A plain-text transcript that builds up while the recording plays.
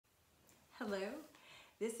Hello,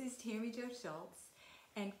 this is Tammie Jo Shults,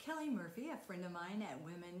 and Kelly Murphy, a friend of mine at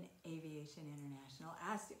Women Aviation International,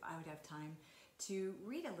 asked if I would have time to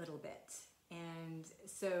read a little bit. And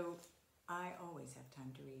so I always have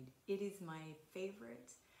time to read. It is my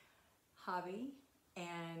favorite hobby,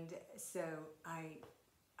 and so I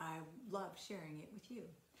love sharing it with you.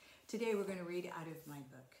 Today we're going to read out of my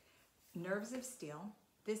book, Nerves of Steel.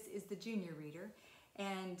 This is the junior reader.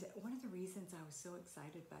 And one of the reasons I was so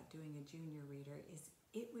excited about doing a junior reader is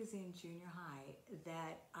it was in junior high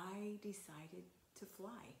that I decided to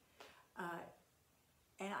fly.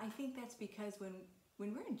 And I think that's because when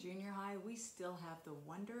we're in junior high, we still have the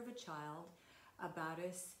wonder of a child about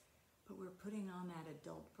us, but we're putting on that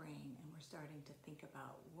adult brain and we're starting to think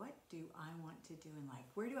about, what do I want to do in life?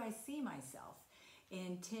 Where do I see myself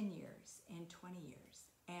in 10 years, in 20 years?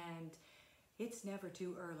 And it's never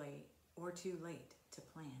too early or too late to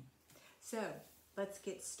plan. So let's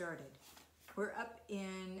get started. We're up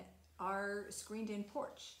in our screened-in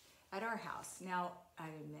porch at our house. Now, I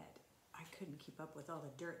admit, I couldn't keep up with all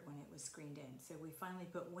the dirt when it was screened in, so we finally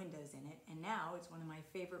put windows in it, and now it's one of my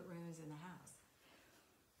favorite rooms in the house.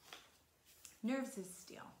 Nerves of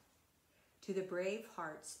Steel. To the brave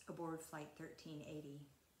hearts aboard Flight 1380,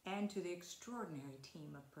 and to the extraordinary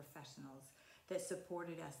team of professionals that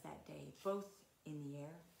supported us that day, both in the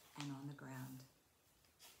air and on the ground.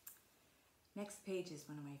 Next page is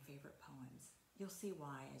one of my favorite poems. You'll see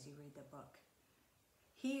why as you read the book.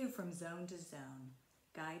 He who from zone to zone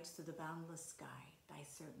guides to the boundless sky thy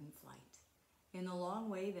certain flight, in the long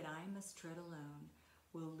way that I must tread alone,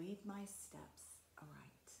 will lead my steps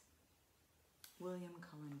aright. William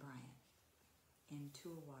Cullen Bryant, Into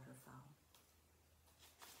a Waterfowl.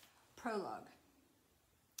 Prologue.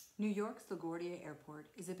 New York's LaGuardia Airport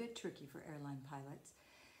is a bit tricky for airline pilots.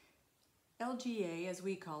 LGA, as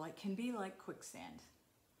we call it, can be like quicksand,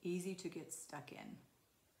 easy to get stuck in.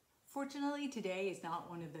 Fortunately, today is not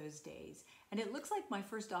one of those days, and it looks like my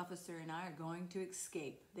first officer and I are going to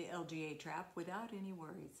escape the LGA trap without any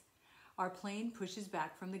worries. Our plane pushes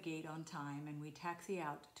back from the gate on time, and we taxi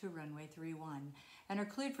out to runway 31 and are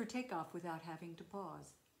cleared for takeoff without having to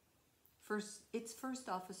pause. It's First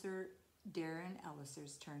Officer Darren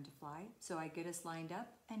Ellis's turn to fly, so I get us lined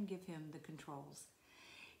up and give him the controls.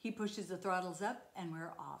 He pushes the throttles up and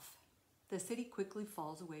we're off. The city quickly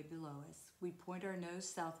falls away below us. We point our nose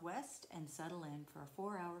southwest and settle in for a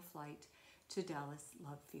 4-hour flight to Dallas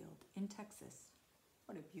Love Field in Texas.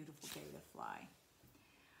 What a beautiful day to fly.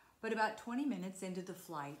 But about 20 minutes into the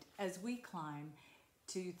flight, as we climb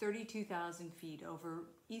to 32,000 feet over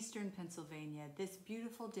eastern Pennsylvania, this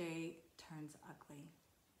beautiful day turns ugly.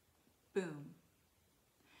 Boom.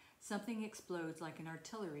 Something explodes like an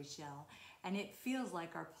artillery shell, and it feels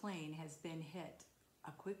like our plane has been hit.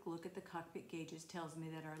 A quick look at the cockpit gauges tells me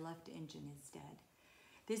that our left engine is dead.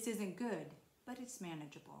 This isn't good, but it's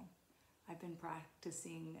manageable. I've been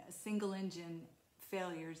practicing single engine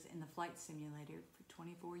failures in the flight simulator for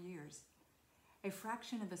 24 years. A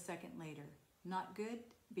fraction of a second later, not good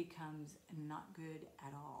becomes not good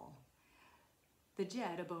at all. The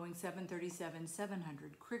jet, a Boeing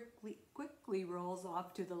 737-700, quickly rolls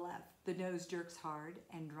off to the left. The nose jerks hard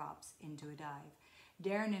and drops into a dive.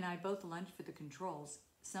 Darren and I both lunge for the controls.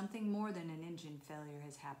 Something more than an engine failure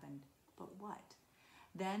has happened. But what?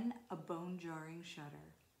 Then a bone-jarring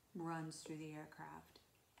shudder runs through the aircraft,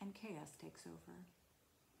 and chaos takes over.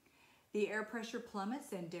 The air pressure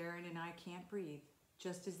plummets, and Darren and I can't breathe.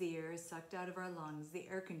 Just as the air is sucked out of our lungs, the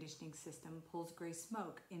air conditioning system pulls gray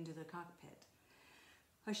smoke into the cockpit.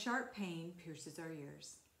 A sharp pain pierces our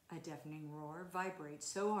ears. A deafening roar vibrates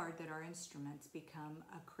so hard that our instruments become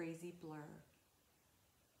a crazy blur.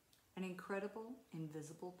 An incredible,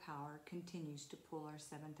 invisible power continues to pull our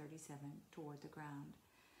 737 toward the ground.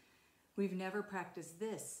 We've never practiced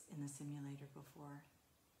this in the simulator before.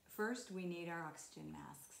 First, we need our oxygen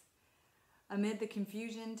masks. Amid the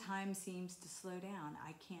confusion, time seems to slow down.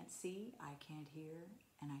 I can't see, I can't hear,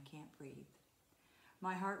 and I can't breathe.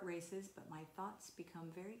 My heart races, but my thoughts become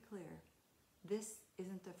very clear. This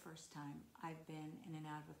isn't the first time I've been in an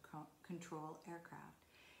out-of-control aircraft.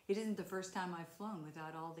 It isn't the first time I've flown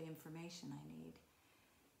without all the information I need.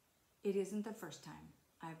 It isn't the first time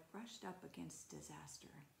I've brushed up against disaster.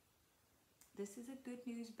 This is a good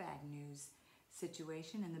news, bad news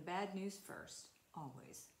situation, and the bad news first,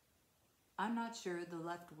 always. I'm not sure the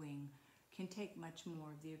left wing can take much more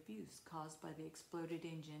of the abuse caused by the exploded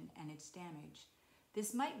engine and its damage.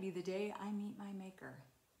 This might be the day I meet my maker,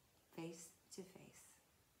 face to face.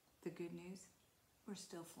 The good news, we're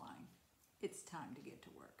still flying. It's time to get to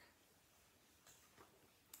work.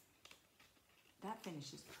 That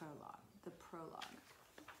finishes prologue, the prologue.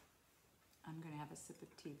 have a sip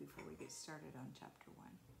of tea before we get started on chapter 1.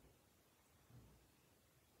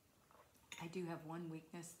 I do have one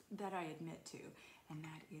weakness that I admit to, and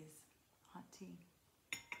that is hot tea.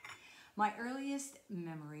 My earliest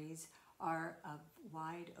memories are of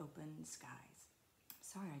wide open skies.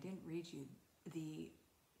 Sorry, I didn't read you. The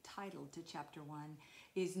title to chapter 1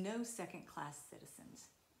 is No Second-Class Citizens.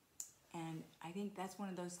 And I think that's one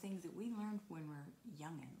of those things that we learn when we're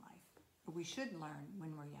young in life, or we should learn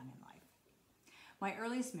when we're young in life. My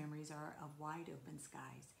earliest memories are of wide open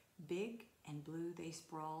skies. Big and blue, they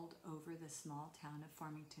sprawled over the small town of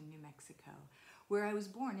Farmington, New Mexico, where I was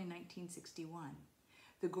born in 1961.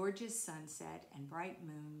 The gorgeous sunset and bright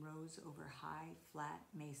moon rose over high, flat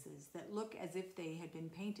mesas that look as if they had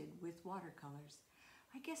been painted with watercolors.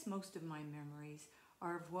 I guess most of my memories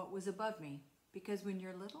are of what was above me, because when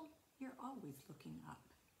you're little, you're always looking up.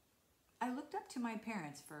 I looked up to my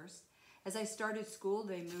parents first. As I started school,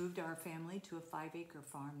 they moved our family to a 5-acre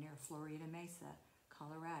farm near Florida Mesa,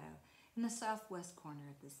 Colorado, in the southwest corner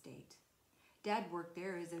of the state. Dad worked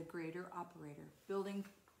there as a grader operator, building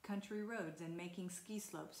country roads and making ski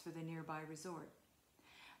slopes for the nearby resort.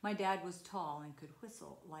 My dad was tall and could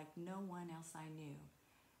whistle like no one else I knew.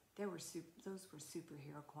 Those were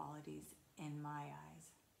superhero qualities in my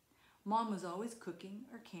eyes. Mom was always cooking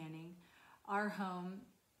or canning our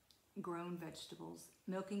home-grown vegetables,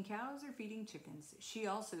 milking cows or feeding chickens. She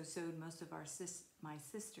also sewed most of my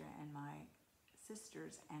sisters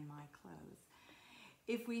and my clothes.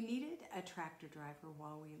 If we needed a tractor driver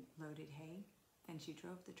while we loaded hay, then she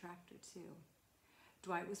drove the tractor too.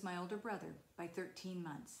 Dwight was my older brother by 13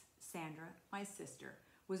 months. Sandra, my sister,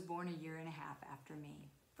 was born a year and a half after me.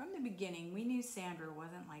 From the beginning, we knew Sandra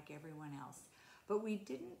wasn't like everyone else, but we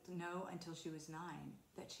didn't know until she was 9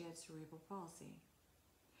 that she had cerebral palsy,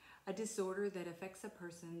 a disorder that affects a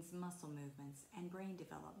person's muscle movements and brain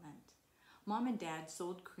development. Mom and Dad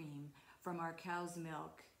sold cream from our cow's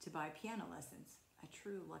milk to buy piano lessons, a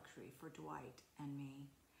true luxury for Dwight and me.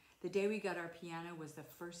 The day we got our piano was the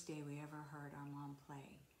first day we ever heard our mom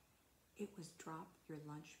play. It was Drop Your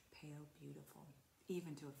Lunch Pail Beautiful,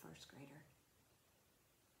 even to a first grader.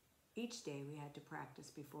 Each day we had to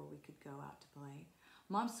practice before we could go out to play.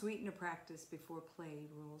 Mom sweetened her practice before play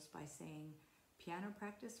rules by saying, piano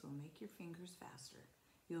practice will make your fingers faster.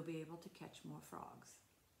 You'll be able to catch more frogs,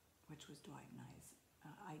 which was Dwight and I's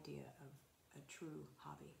idea of a true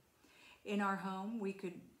hobby. In our home, we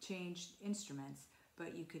could change instruments,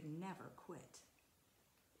 but you could never quit.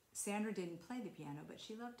 Sandra didn't play the piano, but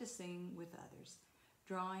she loved to sing with others.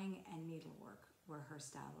 Drawing and needlework were her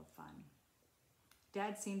style of fun.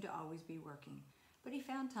 Dad seemed to always be working, but he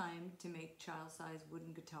found time to make child-sized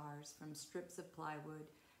wooden guitars from strips of plywood,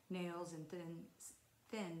 nails, and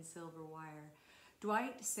thin silver wire.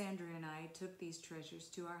 Dwight, Sandra, and I took these treasures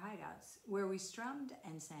to our hideouts, where we strummed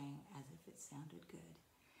and sang as if it sounded good.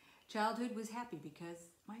 Childhood was happy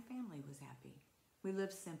because my family was happy. We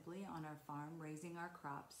lived simply on our farm, raising our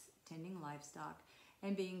crops, tending livestock,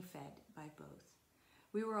 and being fed by both.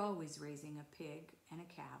 We were always raising a pig and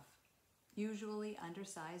a calf, usually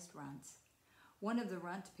undersized runts. One of the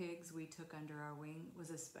runt pigs we took under our wing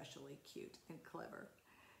was especially cute and clever.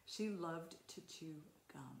 She loved to chew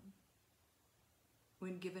gum.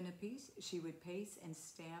 When given a piece, she would pace and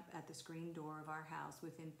stamp at the screen door of our house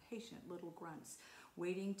with impatient little grunts,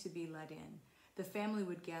 waiting to be let in. The family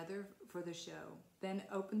would gather for the show, then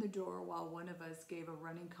open the door while one of us gave a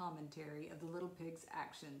running commentary of the little pig's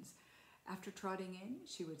actions. After trotting in,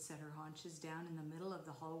 she would set her haunches down in the middle of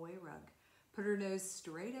the hallway rug, put her nose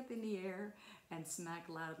straight up in the air, and smack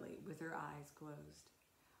loudly with her eyes closed.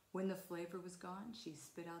 When the flavor was gone, she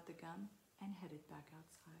spit out the gum and headed back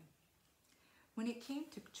outside. When it came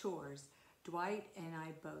to chores, Dwight and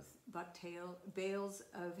I both bucktailed bales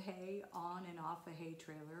of hay on and off a hay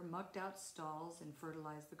trailer, mucked out stalls and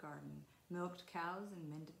fertilized the garden, milked cows and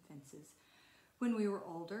mended fences. When we were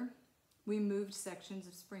older, we moved sections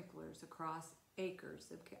of sprinklers across acres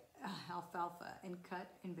of alfalfa and cut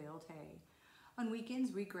and baled hay. On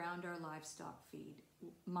weekends, we ground our livestock feed,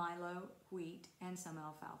 milo, wheat, and some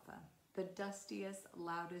alfalfa, the dustiest,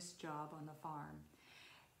 loudest job on the farm.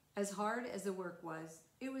 As hard as the work was,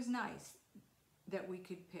 it was nice that we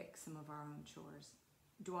could pick some of our own chores.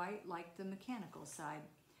 Dwight liked the mechanical side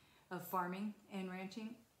of farming and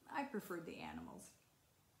ranching. I preferred the animals.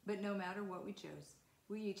 But no matter what we chose,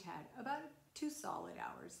 we each had about 2 solid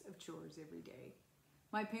hours of chores every day.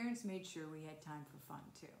 My parents made sure we had time for fun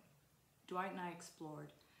too. Dwight and I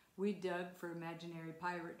explored. We dug for imaginary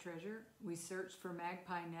pirate treasure. We searched for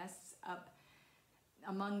magpie nests up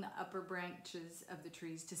among the upper branches of the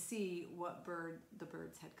trees to see what bird the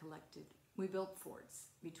birds had collected. We built forts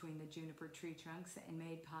between the juniper tree trunks and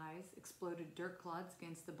made pies, exploded dirt clods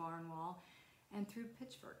against the barn wall, and threw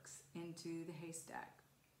pitchforks into the haystack.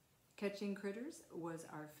 Catching critters was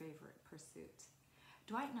our favorite pursuit.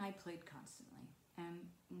 Dwight and I played constantly, and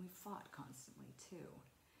we fought constantly too.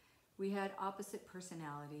 We had opposite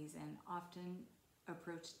personalities and often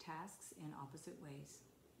approached tasks in opposite ways.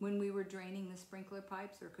 When we were draining the sprinkler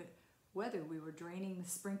pipes, whether we were draining the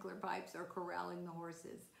sprinkler pipes or corralling the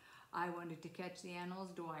horses, I wanted to catch the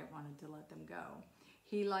animals, Dwight wanted to let them go.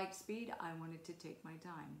 He liked speed, I wanted to take my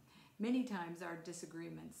time. Many times our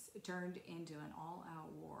disagreements turned into an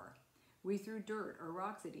all-out war. We threw dirt or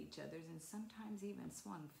rocks at each other and sometimes even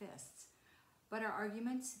swung fists. But our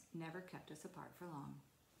arguments never kept us apart for long.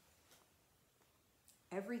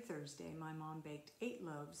 Every Thursday, my mom baked 8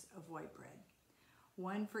 loaves of white bread,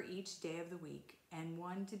 one for each day of the week, and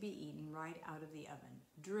one to be eaten right out of the oven,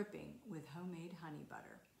 dripping with homemade honey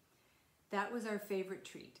butter. That was our favorite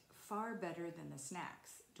treat, far better than the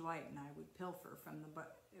snacks Dwight and I would pilfer from the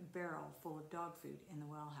barrel full of dog food in the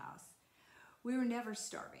well house. We were never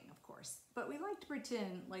starving, of course, but we liked to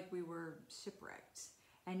pretend like we were shipwrecked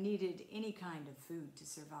and needed any kind of food to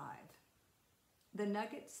survive. The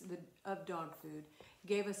nuggets of dog food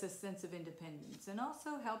gave us a sense of independence and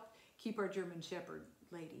also helped keep our German Shepherd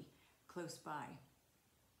lady close by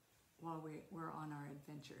while we were on our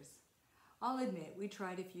adventures. I'll admit, we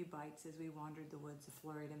tried a few bites as we wandered the woods of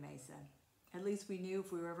Florida Mesa. At least we knew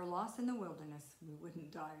if we were ever lost in the wilderness, we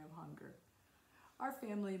wouldn't die of hunger. Our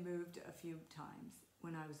family moved a few times.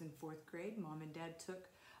 When I was in 4th grade, Mom and Dad took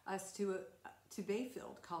us to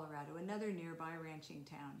Bayfield, Colorado, another nearby ranching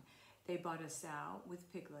town. They bought a sow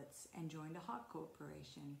with piglets and joined a hog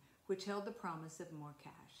corporation, which held the promise of more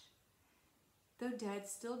cash. Though Dad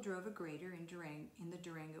still drove a grader in the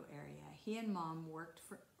Durango area, he and Mom worked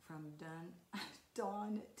from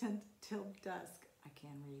dawn till dusk, I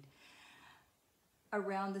can't read,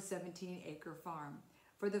 around the 17-acre farm.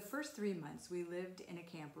 For the first 3 months, we lived in a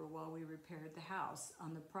camper while we repaired the house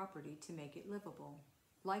on the property to make it livable.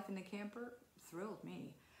 Life in the camper thrilled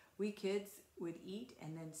me. We kids would eat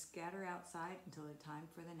and then scatter outside until the time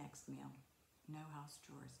for the next meal. No house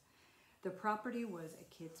chores. The property was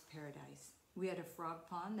a kid's paradise. We had a frog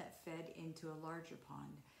pond that fed into a larger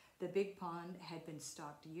pond. The big pond had been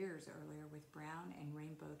stocked years earlier with brown and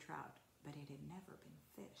rainbow trout, but it had never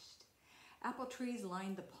been fished. Apple trees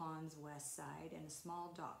lined the pond's west side, and a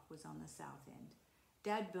small dock was on the south end.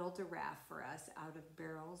 Dad built a raft for us out of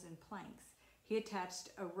barrels and planks. He attached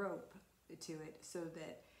a rope to it so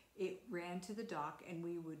that it ran to the dock and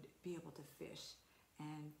we would be able to fish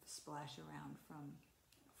and splash around from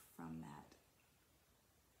that.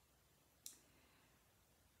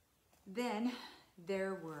 Then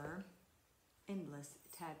there were endless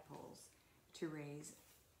tadpoles to raise,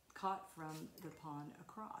 caught from the pond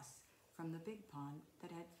across from the big pond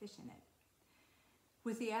that had fish in it.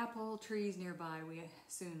 With the apple trees nearby, we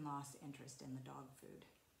soon lost interest in the dog food.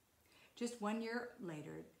 Just 1 year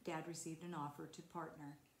later, Dad received an offer to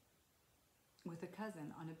partner with a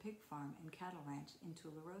cousin on a pig farm and cattle ranch in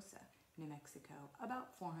Tularosa, New Mexico,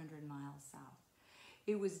 about 400 miles south.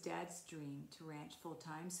 It was Dad's dream to ranch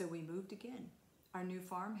full-time, so we moved again. Our new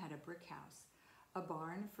farm had a brick house, a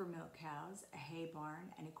barn for milk cows, a hay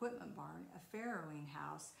barn, an equipment barn, a farrowing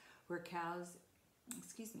house where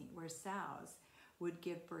sows would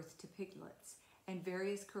give birth to piglets, and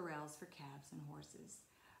various corrals for calves and horses.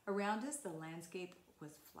 Around us, the landscape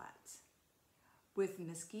was flat, with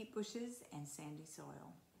mesquite bushes and sandy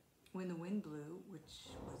soil. When the wind blew, which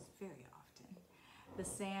was very often, the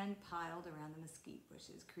sand piled around the mesquite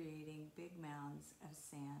bushes, creating big mounds of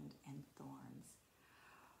sand and thorns.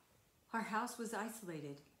 Our house was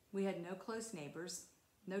isolated. We had no close neighbors,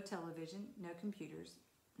 no television, no computers,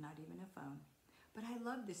 not even a phone. But I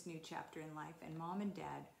loved this new chapter in life, and Mom and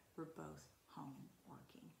Dad were both home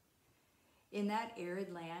working. In that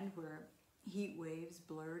arid land where heat waves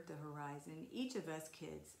blurred the horizon, each of us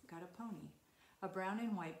kids got a pony. A brown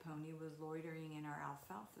and white pony was loitering in our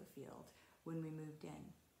alfalfa field when we moved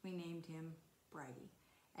in. We named him Brighty,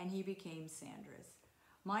 and he became Sandra's.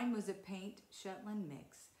 Mine was a paint Shetland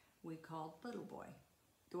mix we called Little Boy.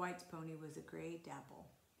 Dwight's pony was a gray dapple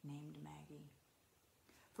named Maggie.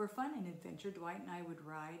 For fun and adventure, Dwight and I would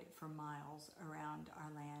ride for miles around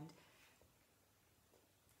our land.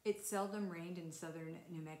 It seldom rained in southern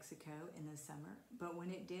New Mexico in the summer, but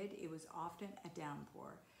when it did, it was often a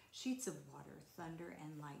downpour. Sheets of water, thunder,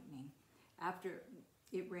 and lightning. After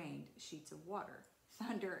it rained, sheets of water,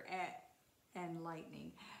 thunder, and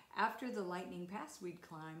lightning. After the lightning passed, we'd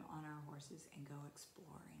climb on our horses and go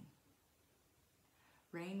exploring.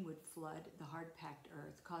 Rain would flood the hard-packed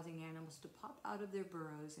earth, causing animals to pop out of their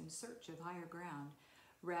burrows in search of higher ground.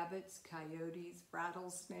 Rabbits, coyotes,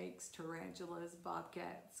 rattlesnakes, tarantulas,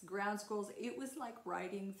 bobcats, ground squirrels. It was like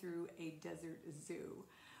riding through a desert zoo.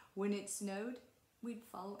 When it snowed, we'd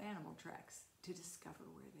follow animal tracks to discover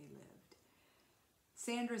where they lived.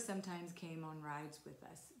 Sandra sometimes came on rides with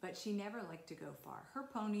us, but she never liked to go far. Her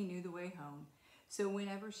pony knew the way home, so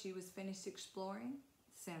whenever she was finished exploring,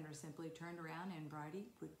 Sandra simply turned around and Bridie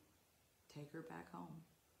would take her back home.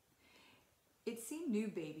 It seemed new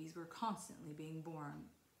babies were constantly being born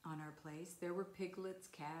on our place. There were piglets,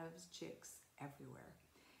 calves, chicks everywhere.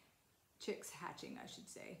 Chicks hatching, I should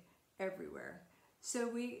say, everywhere. So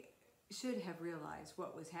we should have realized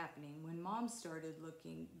what was happening when Mom started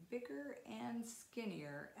looking bigger and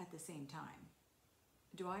skinnier at the same time.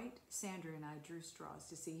 Dwight, Sandra, and I drew straws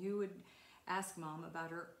to see who would ask Mom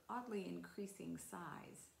about her oddly increasing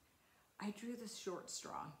size. I drew the short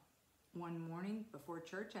straw. One morning before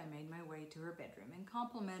church, I made my way to her bedroom and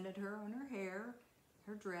complimented her on her hair,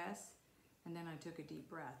 her dress, and then I took a deep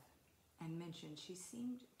breath and mentioned she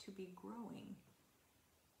seemed to be growing.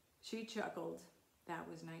 She chuckled. That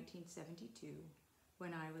was 1972,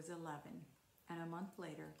 when I was 11, and a month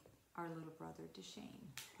later, our little brother Deshane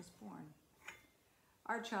was born.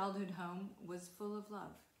 Our childhood home was full of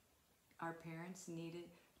love. Our parents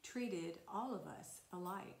treated all of us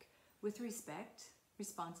alike with respect,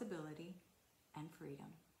 responsibility, and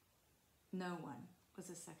freedom. No one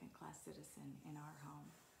was a second-class citizen in our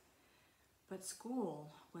home. But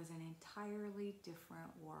school was an entirely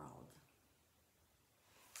different world.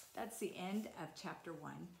 That's the end of chapter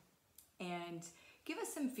 1. And give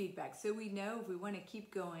us some feedback so we know if we want to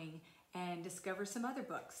keep going and discover some other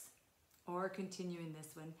books or continue in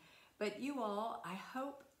this one. But you all, I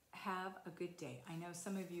hope, have a good day. I know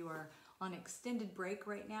some of you are on extended break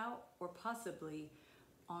right now or possibly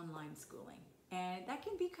online schooling. And that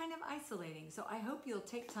can be kind of isolating. So I hope you'll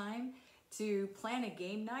take time to plan a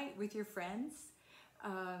game night with your friends,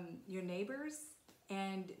 your neighbors,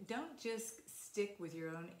 and don't just stick with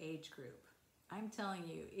your own age group. I'm telling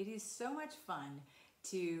you, it is so much fun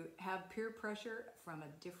to have peer pressure from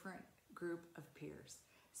a different group of peers.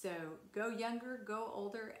 So go younger, go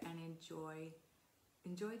older, and enjoy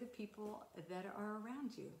the people that are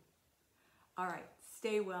around you. All right,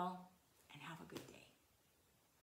 stay well and have a good day.